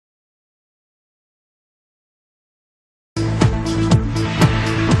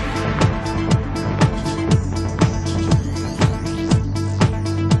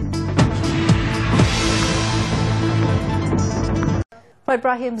But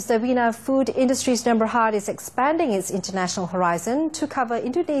Brahim's Dawina Food Industries Berhad is expanding its international horizon to cover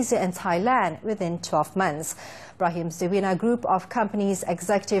Indonesia and Thailand within 12 months. Brahim's Dawina Group of Companies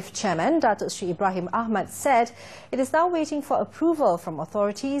Executive Chairman Datuk Sri Ibrahim Ahmad said it is now waiting for approval from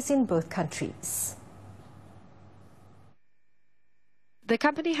authorities in both countries. The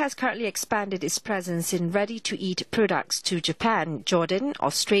company has currently expanded its presence in ready-to-eat products to Japan, Jordan,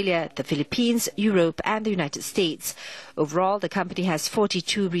 Australia, the Philippines, Europe and the United States. Overall, the company has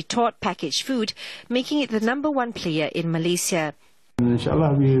 42 retort packaged food, making it the #1 player in Malaysia.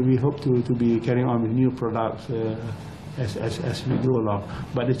 Inshallah, we hope to be carrying on with new products as we go along.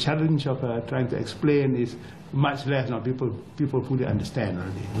 But the challenge of trying to explain is much less. Now people fully understand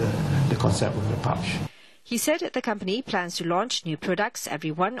already the concept of the pouch. He said the company plans to launch new products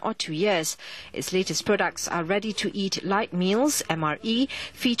every 1 or 2 years. Its latest products are ready-to-eat light meals, MRE,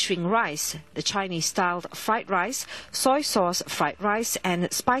 featuring rice, the Chinese-styled fried rice, soy sauce fried rice and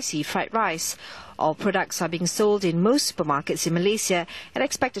spicy fried rice. All products are being sold in most supermarkets in Malaysia and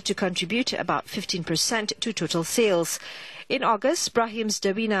expected to contribute about 15% to total sales. In August, Brahim's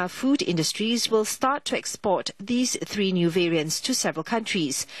Dawina Food Industries will start to export these 3 new variants to several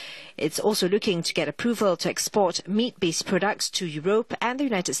countries. It's also looking to get approval to export meat-based products to Europe and the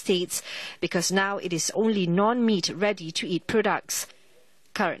United States because now it is only non-meat ready-to-eat products.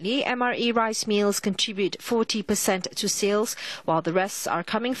 Currently, MRE rice meals contribute 40% to sales, while the rest are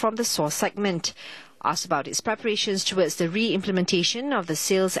coming from the sauce segment. Asked about its preparations towards the re-implementation of the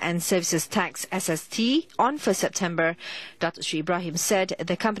Sales and Services Tax SST on 1st September, Datuk Sri Brahim said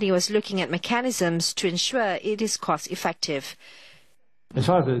the company was looking at mechanisms to ensure it is cost-effective. As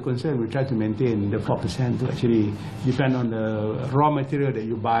far as the concern, we try to maintain the 4% to actually depend on the raw material that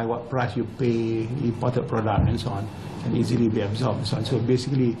you buy, what price you pay, imported product and so on, and easily be absorbed and so on. So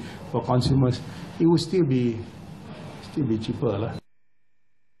basically, for consumers, it will still be cheaper.